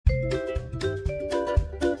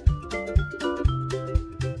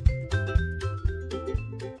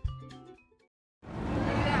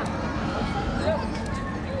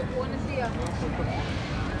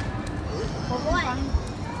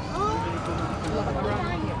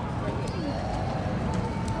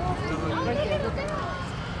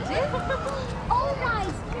Oh,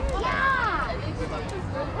 nice. Yeah.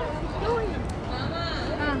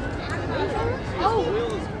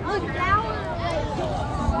 Oh, down.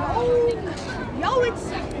 No, it's.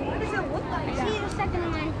 What does it look like? See the second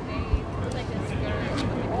one.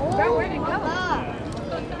 Oh, where'd it go?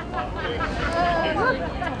 Oh,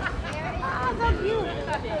 so cute.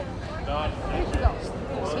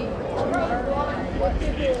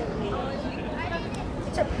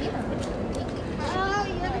 It's a peanut. Oh,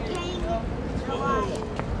 you're the king.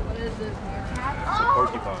 What is this? It's a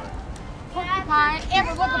porcupine. Porcupine.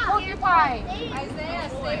 Amber, look, a porcupine.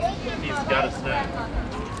 He's got a snack.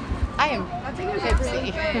 I am tipsy.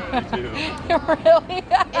 Me too. Really?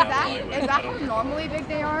 Is that how normally big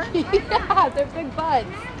they are? Yeah, they're big buds.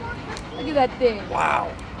 Look at that thing.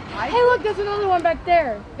 Wow. Hey, look, there's another one back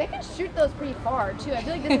there. They can shoot those pretty far too. I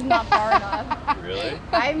feel like this is not far enough. Really?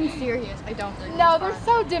 I'm serious. I don't think. No, they're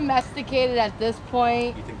so domesticated at this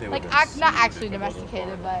point. You think they Like, would not actually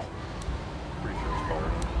domesticated, but Pretty sure it's far.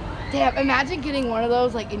 damn, imagine getting one of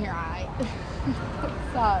those like in your eye.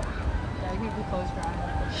 What's up? Yeah, you can close your eyes.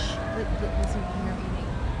 Listen when you're eating.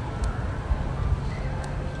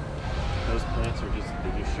 Those plants are just,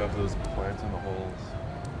 they just shove those plants in the hole